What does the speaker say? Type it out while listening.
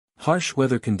Harsh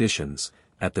weather conditions.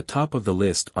 At the top of the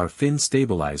list are fin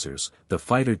stabilizers, the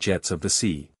fighter jets of the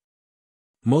sea.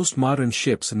 Most modern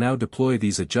ships now deploy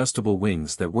these adjustable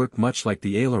wings that work much like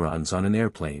the ailerons on an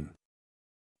airplane.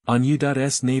 On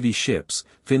U.S. Navy ships,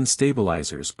 fin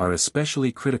stabilizers are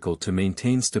especially critical to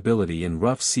maintain stability in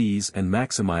rough seas and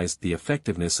maximize the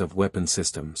effectiveness of weapon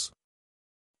systems.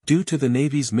 Due to the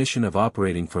Navy's mission of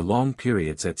operating for long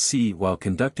periods at sea while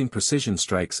conducting precision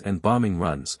strikes and bombing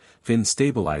runs, fin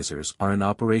stabilizers are an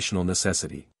operational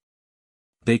necessity.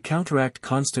 They counteract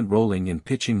constant rolling and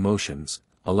pitching motions,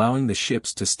 allowing the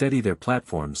ships to steady their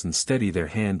platforms and steady their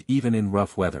hand even in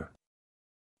rough weather.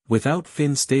 Without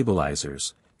fin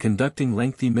stabilizers, conducting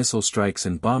lengthy missile strikes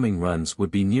and bombing runs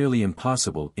would be nearly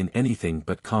impossible in anything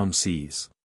but calm seas.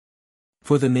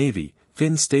 For the Navy,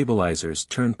 fin stabilizers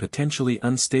turn potentially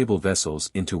unstable vessels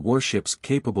into warships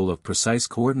capable of precise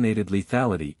coordinated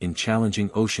lethality in challenging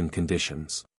ocean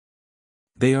conditions.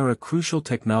 They are a crucial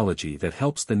technology that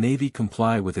helps the Navy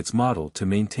comply with its model to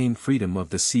maintain freedom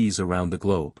of the seas around the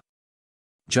globe.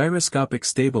 Gyroscopic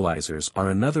stabilizers are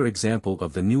another example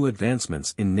of the new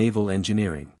advancements in naval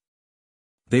engineering.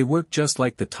 They work just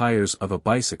like the tires of a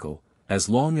bicycle. As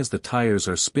long as the tires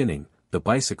are spinning, the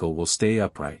bicycle will stay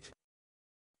upright.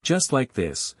 Just like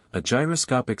this, a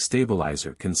gyroscopic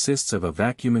stabilizer consists of a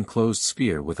vacuum-enclosed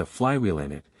sphere with a flywheel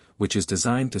in it, which is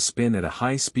designed to spin at a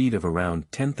high speed of around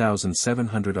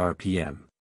 10,700 rpm.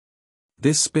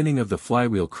 This spinning of the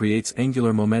flywheel creates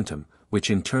angular momentum,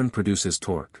 which in turn produces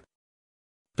torque.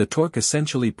 The torque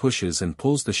essentially pushes and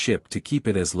pulls the ship to keep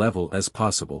it as level as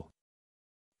possible.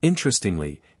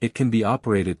 Interestingly, it can be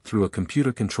operated through a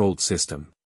computer-controlled system.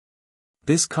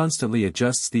 This constantly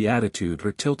adjusts the attitude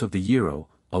or tilt of the gyro,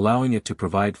 allowing it to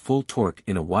provide full torque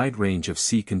in a wide range of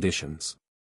sea conditions.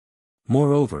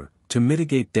 Moreover, to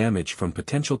mitigate damage from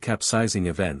potential capsizing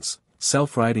events,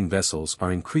 self-righting vessels are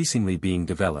increasingly being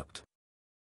developed.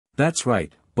 That's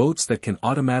right, boats that can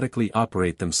automatically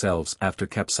operate themselves after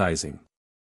capsizing.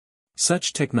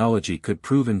 Such technology could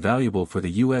prove invaluable for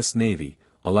the U.S. Navy,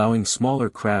 allowing smaller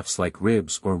crafts like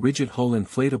ribs or rigid-hull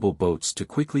inflatable boats to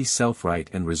quickly self-right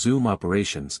and resume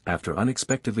operations after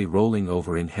unexpectedly rolling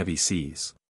over in heavy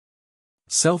seas.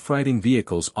 Self-righting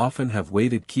vehicles often have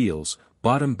weighted keels,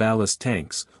 bottom ballast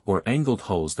tanks, or angled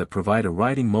hulls that provide a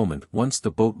righting moment once the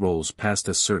boat rolls past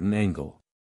a certain angle.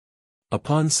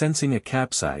 Upon sensing a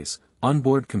capsize,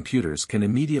 onboard computers can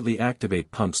immediately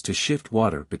activate pumps to shift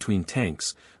water between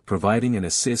tanks, providing an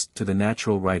assist to the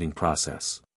natural righting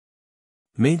process.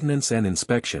 Maintenance and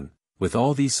inspection. With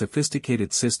all these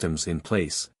sophisticated systems in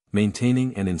place,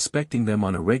 maintaining and inspecting them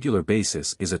on a regular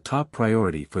basis is a top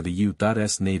priority for the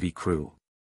U.S. Navy crew.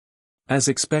 As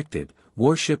expected,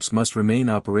 warships must remain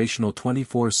operational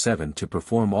 24/7 to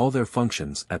perform all their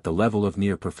functions at the level of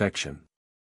near perfection.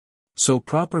 So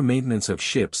proper maintenance of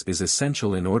ships is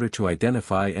essential in order to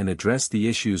identify and address the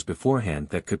issues beforehand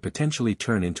that could potentially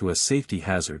turn into a safety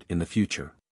hazard in the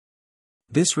future.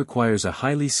 This requires a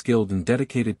highly skilled and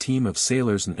dedicated team of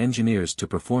sailors and engineers to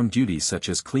perform duties such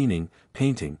as cleaning,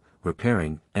 painting,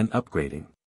 repairing, and upgrading.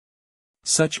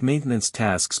 Such maintenance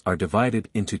tasks are divided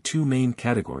into two main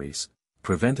categories: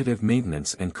 preventative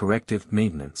maintenance and corrective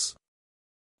maintenance.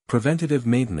 Preventative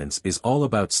maintenance is all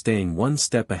about staying one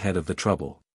step ahead of the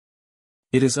trouble.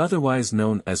 It is otherwise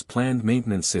known as planned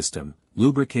maintenance system,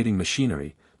 lubricating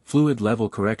machinery, fluid level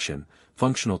correction,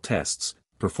 functional tests,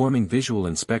 performing visual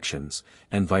inspections,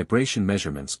 and vibration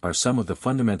measurements are some of the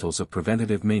fundamentals of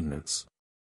preventative maintenance.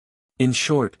 In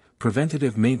short,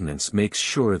 preventative maintenance makes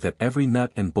sure that every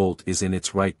nut and bolt is in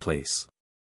its right place.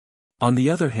 On the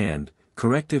other hand,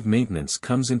 corrective maintenance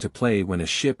comes into play when a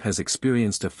ship has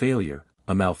experienced a failure,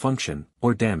 a malfunction,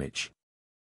 or damage.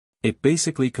 It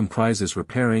basically comprises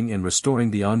repairing and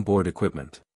restoring the onboard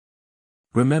equipment.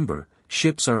 Remember,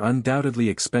 ships are undoubtedly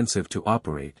expensive to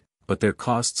operate, but their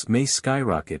costs may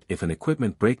skyrocket if an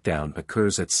equipment breakdown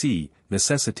occurs at sea,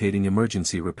 necessitating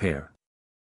emergency repair.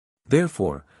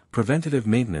 Therefore, preventative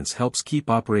maintenance helps keep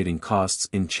operating costs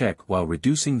in check while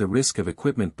reducing the risk of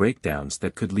equipment breakdowns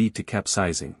that could lead to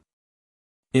capsizing.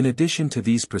 In addition to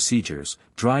these procedures,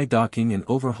 dry docking and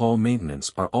overhaul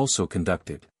maintenance are also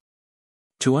conducted.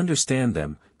 To understand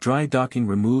them, dry docking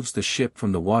removes the ship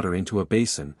from the water into a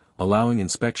basin, allowing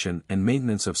inspection and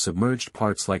maintenance of submerged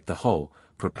parts like the hull,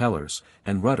 propellers,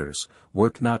 and rudders,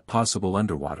 work not possible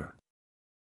underwater.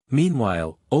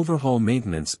 Meanwhile, overhaul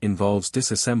maintenance involves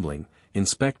disassembling,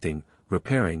 inspecting,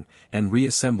 repairing, and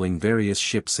reassembling various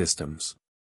ship systems.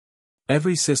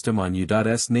 Every system on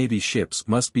U.S. Navy ships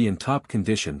must be in top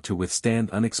condition to withstand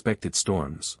unexpected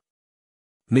storms.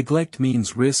 Neglect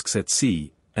means risks at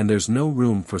sea, and there's no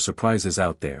room for surprises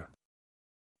out there.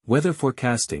 Weather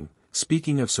forecasting.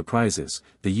 Speaking of surprises,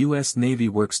 the U.S. Navy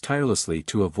works tirelessly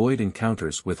to avoid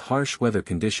encounters with harsh weather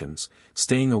conditions,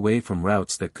 staying away from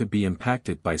routes that could be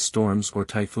impacted by storms or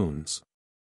typhoons.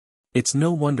 It's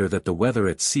no wonder that the weather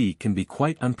at sea can be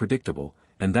quite unpredictable,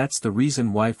 and that's the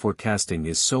reason why forecasting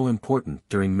is so important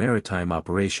during maritime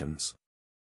operations.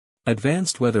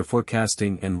 Advanced weather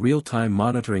forecasting and real-time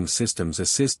monitoring systems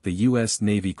assist the U.S.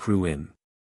 Navy crew in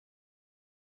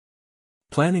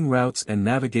planning routes and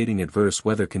navigating adverse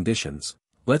weather conditions.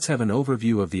 Let's have an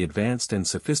overview of the advanced and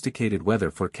sophisticated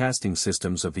weather forecasting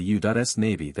systems of the U.S.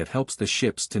 Navy that helps the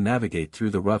ships to navigate through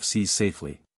the rough seas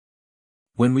safely.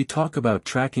 When we talk about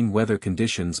tracking weather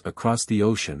conditions across the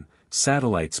ocean,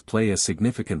 satellites play a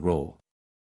significant role.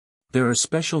 There are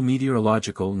special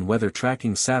meteorological and weather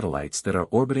tracking satellites that are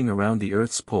orbiting around the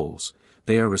Earth's poles.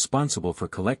 They are responsible for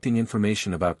collecting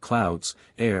information about clouds,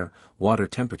 air, water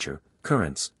temperature,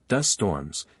 currents, dust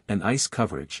storms, and ice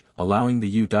coverage, allowing the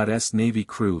U.S. Navy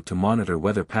crew to monitor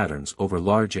weather patterns over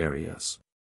large areas.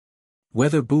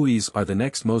 Weather buoys are the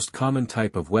next most common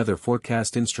type of weather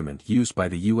forecast instrument used by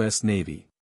the U.S. Navy.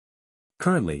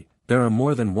 Currently, there are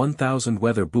more than 1,000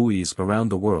 weather buoys around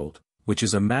the world, which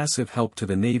is a massive help to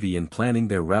the Navy in planning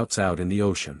their routes out in the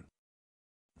ocean.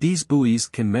 These buoys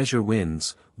can measure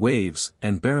winds, waves,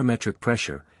 and barometric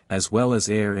pressure, as well as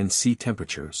air and sea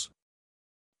temperatures.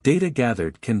 Data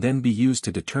gathered can then be used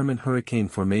to determine hurricane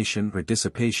formation or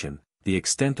dissipation, the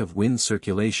extent of wind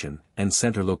circulation, and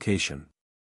center location.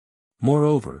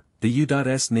 Moreover, the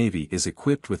U.S. Navy is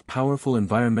equipped with powerful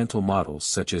environmental models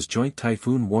such as Joint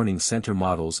Typhoon Warning Center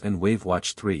models and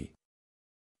WaveWatch 3.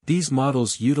 These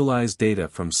models utilize data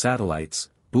from satellites,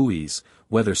 buoys,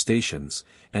 weather stations,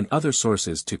 and other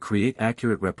sources to create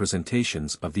accurate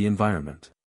representations of the environment.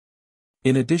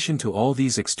 In addition to all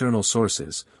these external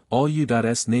sources, all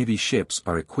U.S. Navy ships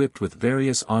are equipped with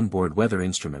various onboard weather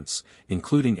instruments,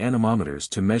 including anemometers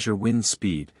to measure wind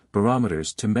speed,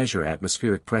 barometers to measure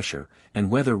atmospheric pressure, and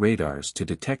weather radars to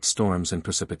detect storms and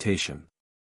precipitation.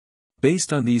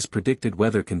 Based on these predicted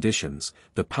weather conditions,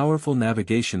 the powerful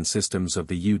navigation systems of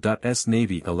the U.S.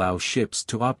 Navy allow ships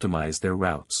to optimize their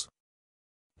routes.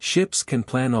 Ships can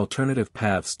plan alternative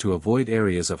paths to avoid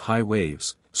areas of high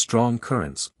waves, strong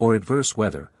currents, or adverse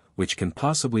weather, which can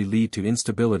possibly lead to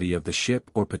instability of the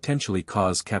ship or potentially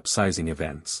cause capsizing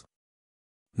events.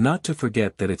 Not to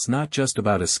forget that it's not just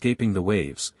about escaping the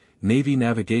waves. Navy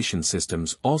navigation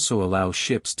systems also allow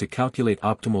ships to calculate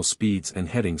optimal speeds and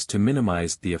headings to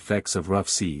minimize the effects of rough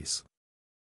seas.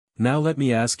 Now let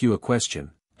me ask you a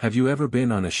question: have you ever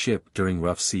been on a ship during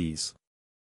rough seas?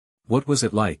 What was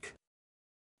it like?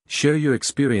 Share your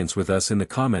experience with us in the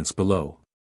comments below.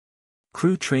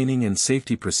 Crew training and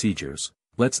safety procedures.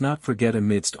 Let's not forget,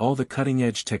 amidst all the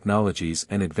cutting-edge technologies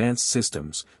and advanced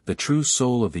systems, the true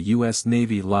soul of the U.S.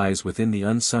 Navy lies within the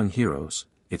unsung heroes,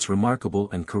 its remarkable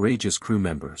and courageous crew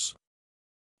members.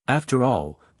 After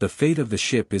all, the fate of the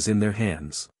ship is in their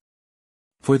hands.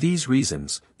 For these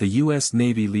reasons, the U.S.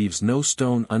 Navy leaves no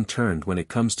stone unturned when it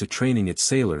comes to training its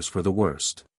sailors for the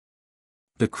worst.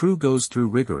 The crew goes through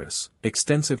rigorous,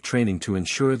 extensive training to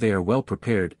ensure they are well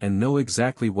prepared and know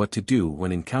exactly what to do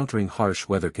when encountering harsh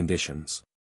weather conditions.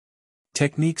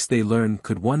 Techniques they learn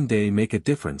could one day make a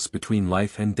difference between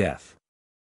life and death.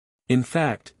 In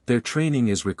fact, their training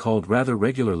is recalled rather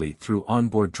regularly through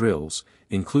onboard drills,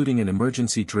 including an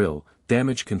emergency drill,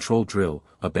 damage control drill,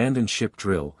 abandoned ship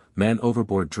drill, man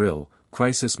overboard drill,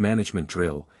 crisis management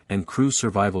drill, and crew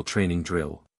survival training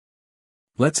drill.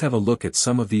 Let's have a look at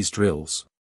some of these drills.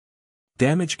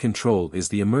 Damage control is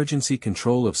the emergency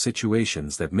control of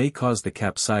situations that may cause the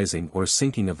capsizing or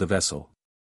sinking of the vessel.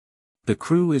 The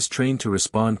crew is trained to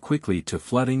respond quickly to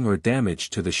flooding or damage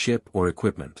to the ship or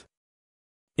equipment.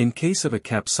 In case of a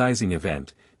capsizing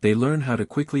event, they learn how to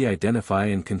quickly identify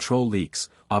and control leaks,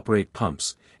 operate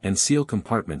pumps, and seal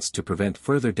compartments to prevent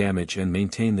further damage and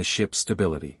maintain the ship's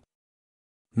stability.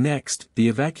 Next, the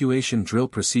evacuation drill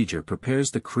procedure prepares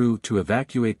the crew to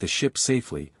evacuate the ship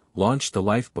safely, launch the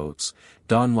lifeboats,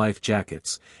 don life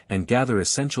jackets, and gather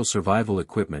essential survival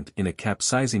equipment in a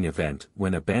capsizing event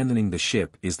when abandoning the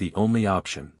ship is the only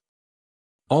option.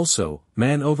 Also,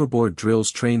 man overboard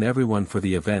drills train everyone for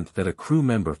the event that a crew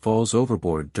member falls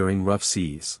overboard during rough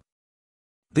seas.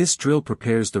 This drill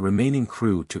prepares the remaining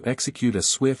crew to execute a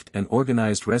swift and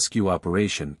organized rescue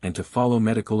operation and to follow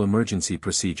medical emergency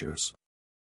procedures.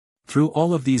 Through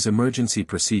all of these emergency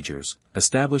procedures,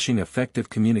 establishing effective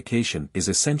communication is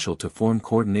essential to form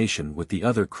coordination with the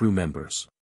other crew members.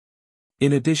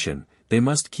 In addition, they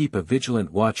must keep a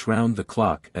vigilant watch round the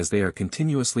clock as they are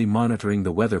continuously monitoring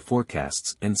the weather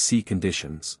forecasts and sea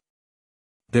conditions.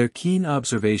 Their keen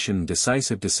observation and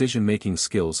decisive decision-making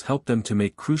skills help them to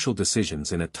make crucial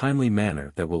decisions in a timely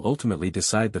manner that will ultimately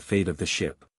decide the fate of the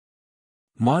ship.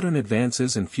 Modern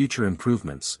advances and future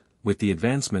improvements. With the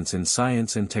advancements in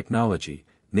science and technology,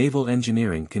 naval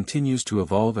engineering continues to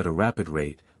evolve at a rapid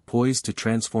rate, poised to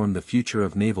transform the future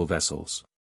of naval vessels.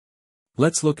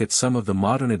 Let's look at some of the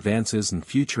modern advances and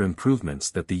future improvements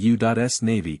that the U.S.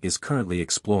 Navy is currently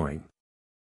exploring.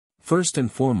 First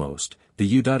and foremost, the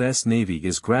U.S. Navy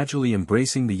is gradually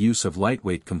embracing the use of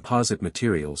lightweight composite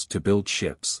materials to build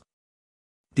ships.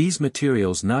 These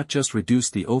materials not just reduce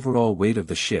the overall weight of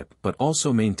the ship but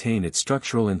also maintain its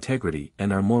structural integrity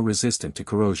and are more resistant to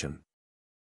corrosion.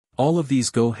 All of these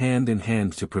go hand in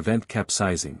hand to prevent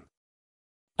capsizing.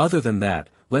 Other than that,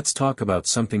 let's talk about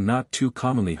something not too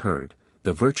commonly heard,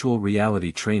 the virtual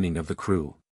reality training of the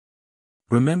crew.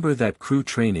 Remember that crew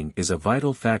training is a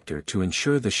vital factor to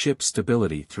ensure the ship's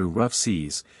stability through rough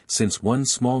seas, since one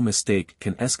small mistake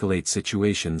can escalate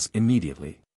situations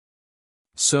immediately.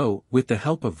 So, with the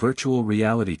help of virtual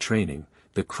reality training,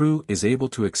 the crew is able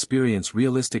to experience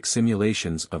realistic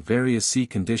simulations of various sea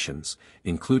conditions,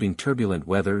 including turbulent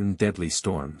weather and deadly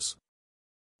storms.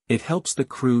 It helps the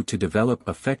crew to develop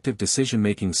effective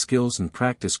decision-making skills and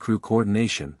practice crew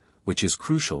coordination, which is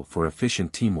crucial for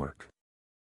efficient teamwork.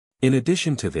 In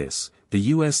addition to this, the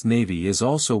U.S. Navy is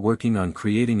also working on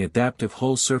creating adaptive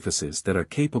hull surfaces that are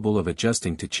capable of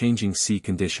adjusting to changing sea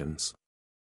conditions.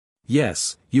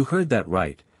 Yes, you heard that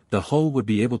right, the hull would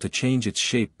be able to change its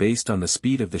shape based on the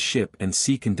speed of the ship and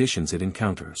sea conditions it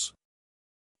encounters.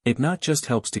 It not just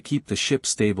helps to keep the ship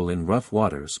stable in rough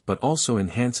waters but also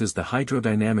enhances the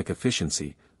hydrodynamic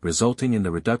efficiency, resulting in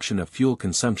the reduction of fuel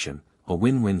consumption, a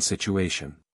win-win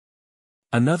situation.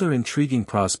 Another intriguing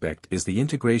prospect is the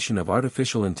integration of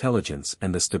artificial intelligence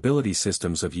and the stability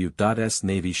systems of U.S.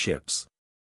 Navy ships.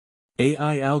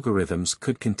 AI algorithms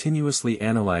could continuously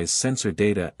analyze sensor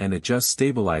data and adjust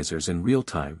stabilizers in real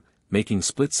time, making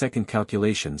split-second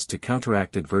calculations to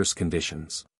counteract adverse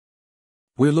conditions.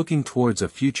 We're looking towards a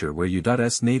future where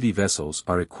U.S. Navy vessels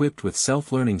are equipped with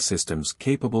self-learning systems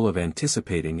capable of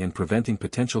anticipating and preventing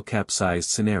potential capsized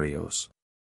scenarios.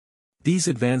 These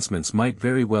advancements might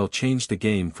very well change the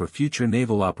game for future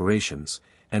naval operations,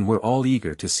 and we're all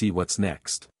eager to see what's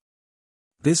next.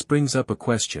 This brings up a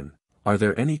question: are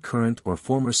there any current or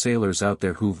former sailors out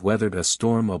there who've weathered a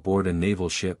storm aboard a naval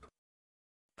ship?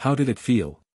 How did it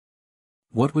feel?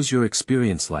 What was your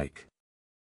experience like?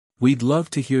 We'd love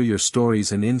to hear your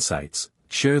stories and insights.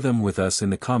 Share them with us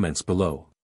in the comments below.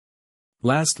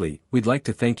 Lastly, we'd like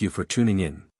to thank you for tuning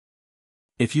in.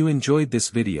 If you enjoyed this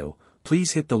video,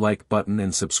 please hit the like button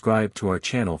and subscribe to our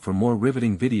channel for more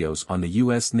riveting videos on the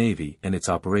U.S. Navy and its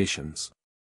operations.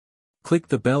 Click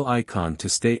the bell icon to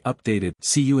stay updated.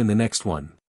 See you in the next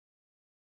one.